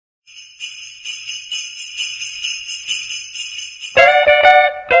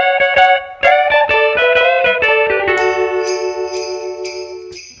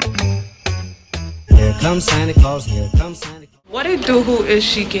comes Santa Claus, here comes Santa Claus. What it do, who is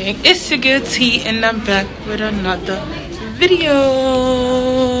she gang? It's your girl T, and I'm back with another video.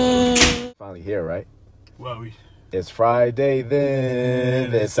 Finally here, right? Well, It's Friday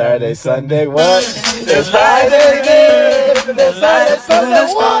then, it's Saturday, Sunday, what? It's Friday then, it's Saturday,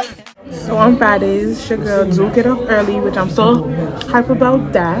 Sunday, what? So on Fridays, your girl do get up early, which I'm so hype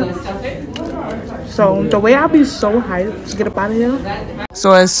about that. So the way I'll be so hyped to get up out of here.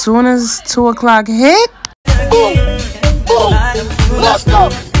 So as soon as 2 o'clock hit, Boom, boom, let's go,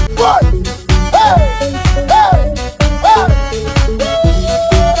 what? Hey, hey, hey.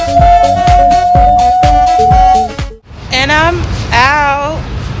 and I'm out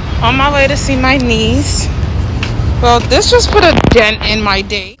on my way to see my niece. Well, this just put a dent in my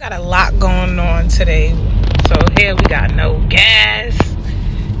day. Got a lot going on today. So here we got no gas.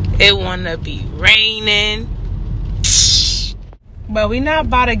 It wanna be raining. But we not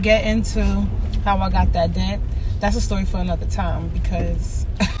about to get into how I got that dent. That's a story for another time because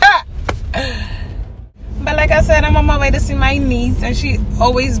but like I said, I'm on my way to see my niece and she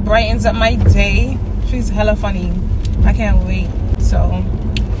always brightens up my day. She's hella funny. I can't wait. So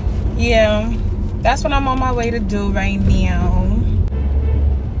yeah, that's what I'm on my way to do right now.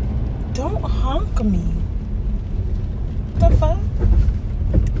 Don't honk me. What the fuck?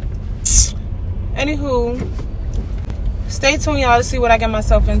 Anywho, stay tuned, y'all, to see what I get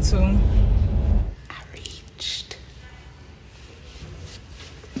myself into. I reached.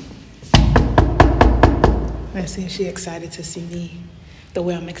 Let's see if she's excited to see me the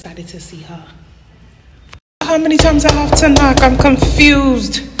way I'm excited to see her. How many times I have to knock? I'm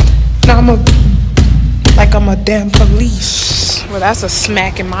confused. Now I'm a damn police. Well, that's a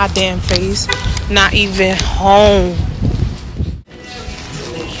smack in my damn face. Not even home.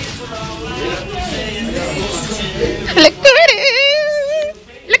 Look who it is.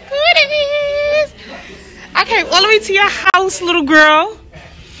 Look who it is. I came all the way to your house, little girl.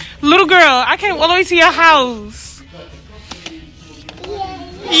 Little girl, I came all the way to your house.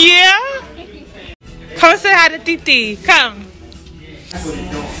 Yeah? Come say hi to Titi. Come.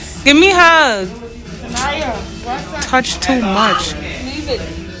 Give me a hug. Touch too much.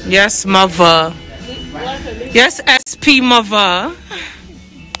 Yes, mother. Yes, SP mother.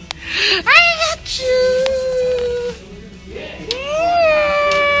 I got you.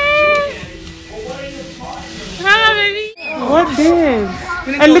 Hi, baby. What dance?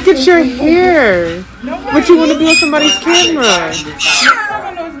 And look at your hair. What you want to be on somebody's camera?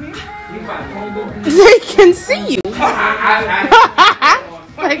 They can see you.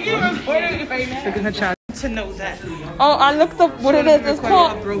 Like, look at her child. To know that. Oh, I looked up what it is.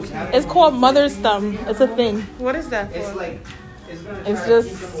 It's called mother's thumb. It's a thing. What is that for? It's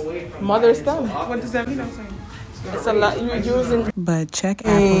just mother's thumb. What does that mean? It's a lot you're using. But check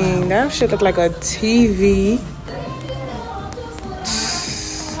out. That shit look like a TV.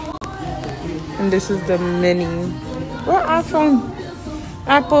 And this is the mini. What iPhone?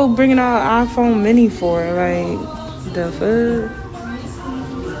 Apple bringing out iPhone mini for? Like, the fuck?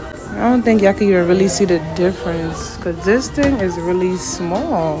 I don't think y'all can even really see the difference. Because this thing is really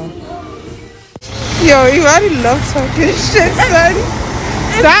small. Yo, you already love talking shit, son.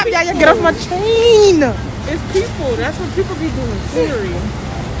 Stop, y'all get off my chain. It's people. That's what people be doing. Theory.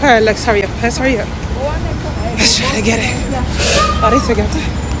 Alright, let's hurry up. Let's hurry up. Let's try to get it. Oh, they still got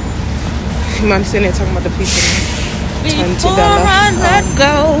that. Man sitting there talking about the people. Before I let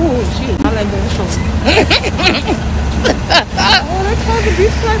go. I like that show.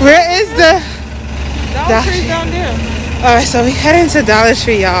 Where is the Dollar Tree? Down there. Alright, so we heading to Dollar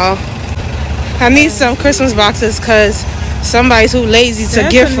Tree, y'all. I need some Christmas boxes because somebody's too lazy to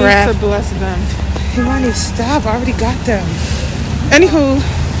gift wrap. To bless them. You might need to stop. I already got them. Anywho,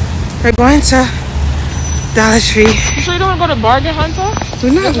 we're going to Dollar Tree. You sure you don't want to go to Bargain Hunter?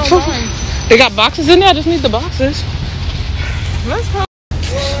 We're not. They got boxes in there. I just need the boxes. Let's go.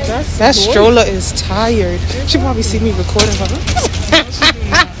 That stroller is tired. She probably see me recording her.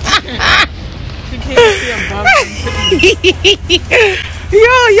 She can't see a box.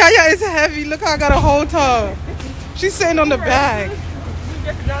 Yo, yeah, it's heavy. Look how I got a hold her. She's sitting on the bag.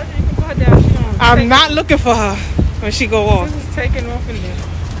 I'm not looking for her when she go off. She's taking off in there.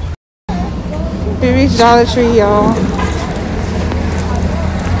 We reached Dollar Tree, y'all.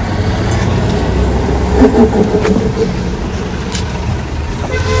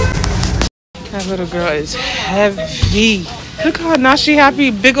 That little girl is heavy. Look how now she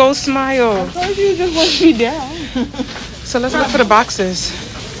happy, big old smile. I told you just want to be down. So let's look for the boxes.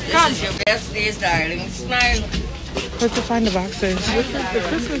 Come, your best days, darling. Smile. Where to find the boxes?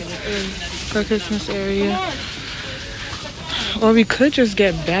 The Christmas area. Or we could just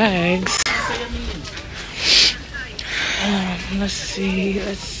get bags. Let's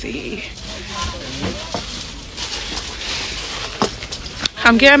see.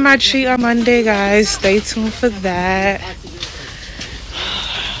 I'm getting my treat on Monday, guys. Stay tuned for that.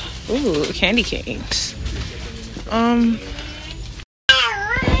 Ooh, candy canes.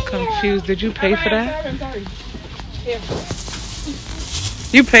 Confused. Did you pay for that?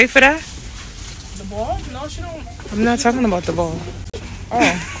 You pay for that? The ball? No, she don't. I'm not talking about the ball.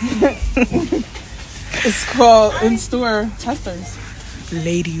 Oh. It's called in-store testers.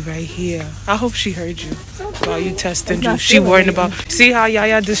 Lady right here. I hope she heard you while you testing you. She worried about. See how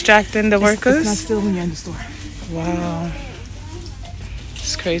Yaya distracting the workers? It's not still when you're in the store. Wow.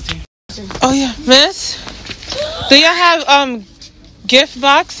 It's crazy. Oh yeah, Miss. Do y'all have gift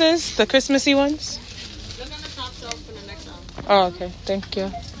boxes, the Christmassy ones? Look on the top shelf for the next one. Oh, okay. Thank you.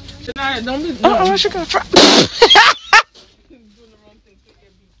 Don't be. Oh, she got.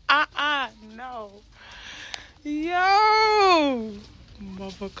 No. Yo.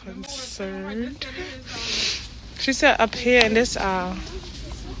 Mother concerned. She said up here in this aisle.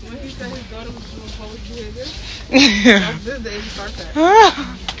 When he said his daughter was doing poetry, that's this day he started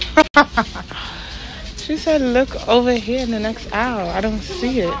that. She said look over here in the next aisle. I don't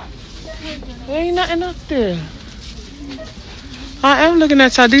see it. There ain't nothing up there. I am looking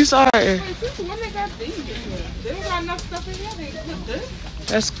at how these are. When they got these, they don't got enough stuff in here. They put this.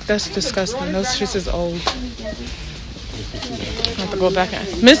 That's disgusting. Those shits is old. I have to go back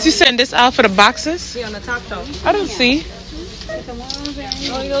in. Miss, you sent this out for the boxes? See on the top shelf. I don't see.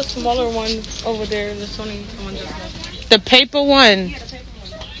 Oh, those smaller ones over there. There's only one just left. The paper one. Yeah,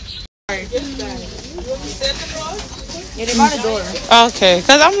 they by the door. Okay,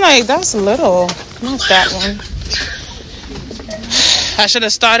 because I'm like, that's little. Not that one. I should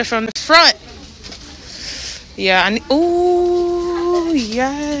have started from the front. Yeah, I need. Ooh,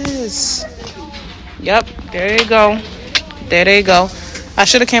 yes. Yep, there you go. There they go. I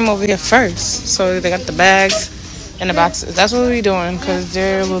should have came over here first. So they got the bags and the boxes. That's what we're doing because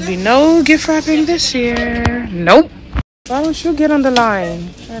there will be no gift wrapping this year. Nope. Why don't you get on the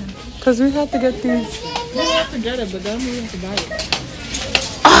line? Because we have to get these. We have to get it, but then we have to buy it.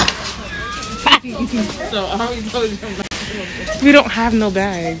 So I already told you. We don't have no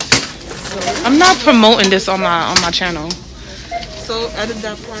bags. I'm not promoting this on my channel. So edit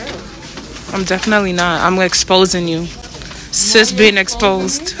that part out. I'm definitely not. I'm exposing you. Sis being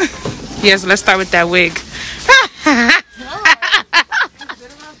exposed. Yes, let's start with that wig.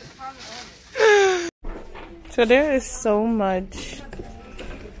 So there is so much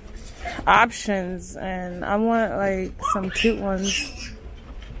options and I want like some cute ones.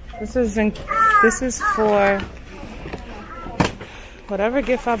 This is for whatever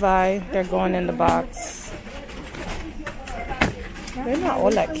gift I buy, they're going in the box. They're not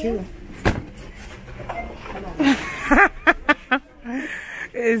all that cute.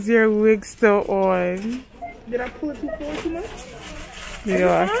 Is your wig still on? Did I pull it too forward too much?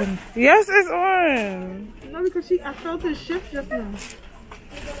 Yeah, I can. Yes, it's on. No, because I felt it shift just now.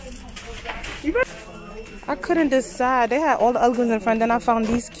 I couldn't decide. They had all the ugly ones in front. Then I found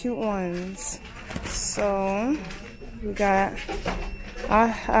these cute ones. So we got.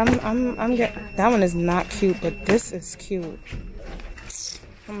 I'm getting that one is not cute, but this is cute.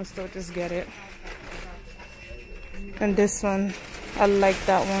 I'm gonna still just get it. And this one, I like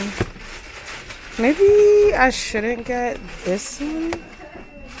that one. Maybe I shouldn't get this one,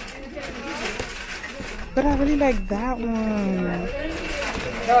 but I really like that one.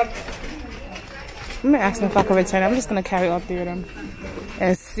 Let me ask them if I can return it. I'm just gonna carry all three of them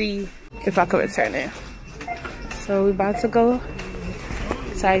and see if I can return it. So we're about to go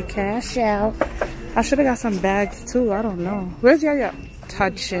side cash out. I should have got some bags too. I don't know. Where's Yaya?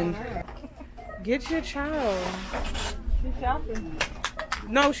 Touching. Get your child. She's shopping.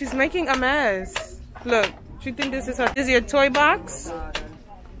 No, she's making a mess. Look, she think this is her. This is your toy box?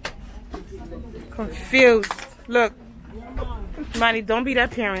 Confused. Look. Money, don't be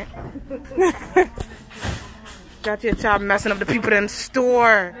that parent. Got your child messing up the people in the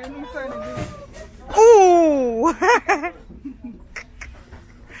store. Ooh.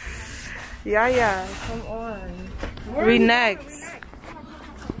 Yeah, come on. We next.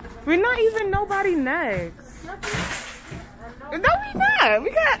 We're not even nobody next. No, we not. We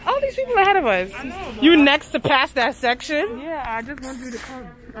got all these people ahead of us. You next to pass that section? Yeah, I just want you to come.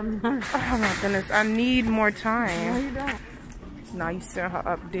 Oh my goodness, I need more time. No, you don't. Now you send her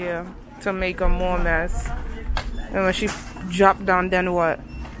up there to make her more mess. And when she dropped down, then what?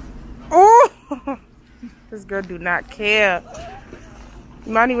 Oh! This girl do not care.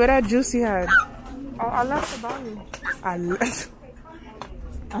 Money, where that juice you had? Oh, I left the bottle. I left.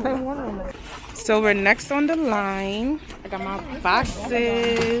 I didn't want it. So we're next on the line. I got my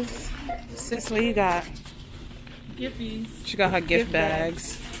boxes. Sis, what you got? Giffies. She got her gift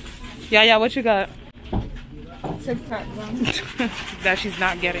bags. Yeah, what you got? TikTok one. That she's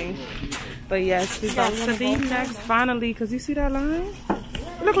not getting. But yes, we're about to be next finally. Cause you see that line?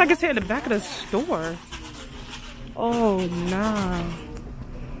 It look like it's here in the back of the store. Oh nah.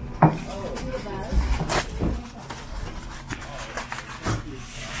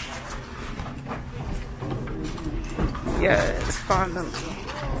 Yes, finally.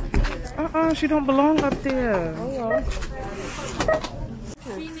 She don't belong up there. Oh well.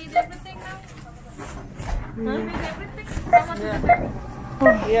 Do you need everything now? You need everything?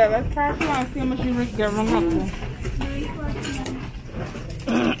 Yeah, let's try to see how much you get rung up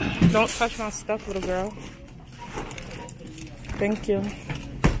to. Don't touch my stuff, little girl. Thank you.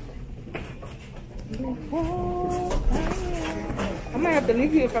 I might have to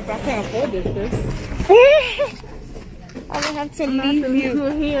leave you if I can't afford this, sis. I will have to leave you.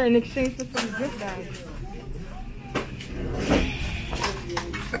 Here in exchange for some gift bags.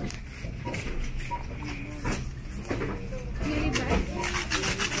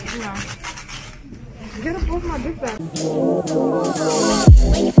 Yeah. Get up off my gift bag.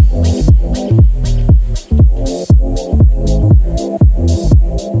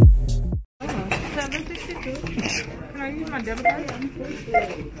 $7.62. Can I use my debit card?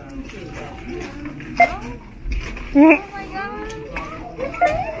 Oh my god.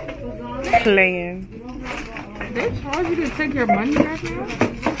 Playing. They charge you to take your money back now?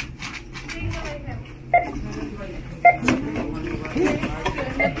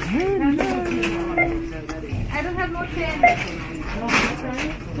 I don't have no change.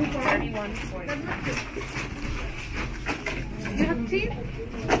 31.40. You have cheese?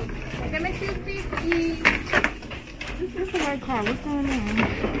 Can I choose cheese? This is the right car. What's going on? No,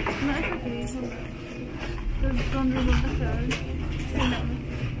 it's okay. Just don't remove the side.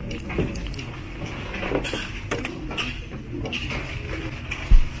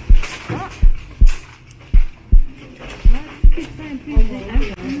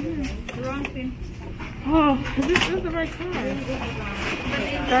 Wrong thing. Oh, this is the right car.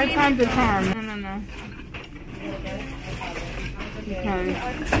 Third time's the charm. No. Okay.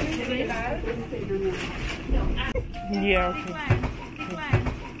 Yeah,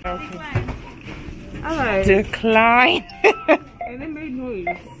 okay. Alright. Decline. And they made noise.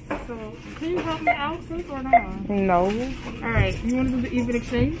 So, can you help me out, sis, or not? No. Alright, you want to do the even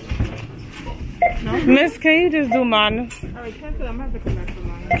exchange? No? Miss, can you just do mine? Alright, cancel. I'm going to have to come back for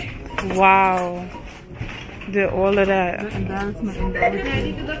mine. Wow. Did all of that. The embarrassment.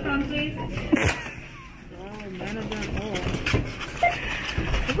 Ready to the front, please? Oh, man, I've done all.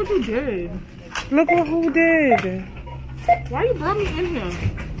 Look what you did. Look what who did. Why you brought me in here?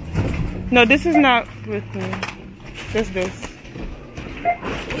 No, this is not with me. This.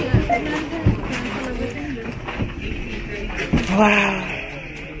 Wow.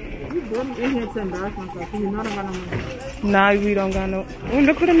 You brought me in here to embarrass myself. You know I don't got no money. Nah, we don't got no. Oh,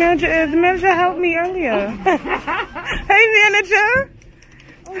 look who the manager is. The manager helped me earlier. Hey, manager.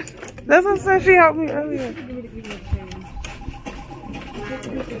 That's what I said. She helped me earlier.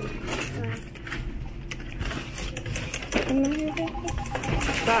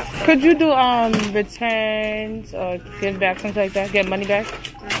 Could you do returns or give back, something like that? Get money back? No,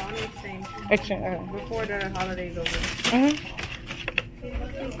 only exchange. Exchange. Before the holidays over.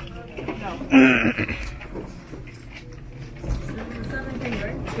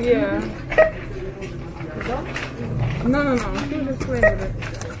 Yeah. No. She was just playing with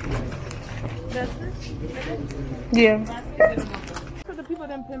it. Yeah. For the people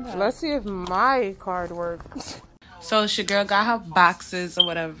that pin Let's see if my card works. So your girl got her boxes or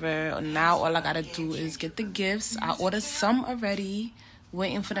whatever. Now all I gotta do is get the gifts. I ordered some already,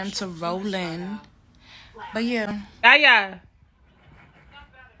 waiting for them to roll in. But yeah. Yeah.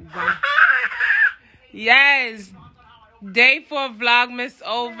 Yes. Day 4 Vlogmas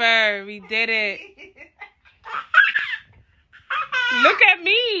over. We did it. Look at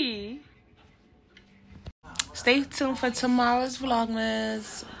me. Stay tuned for tomorrow's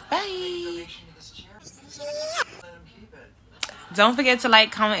Vlogmas. Bye. Don't forget to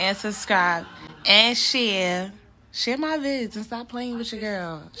like, comment, and subscribe. And share. Share my vids and stop playing with your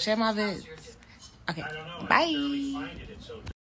girl. Share my vids. Okay. Bye.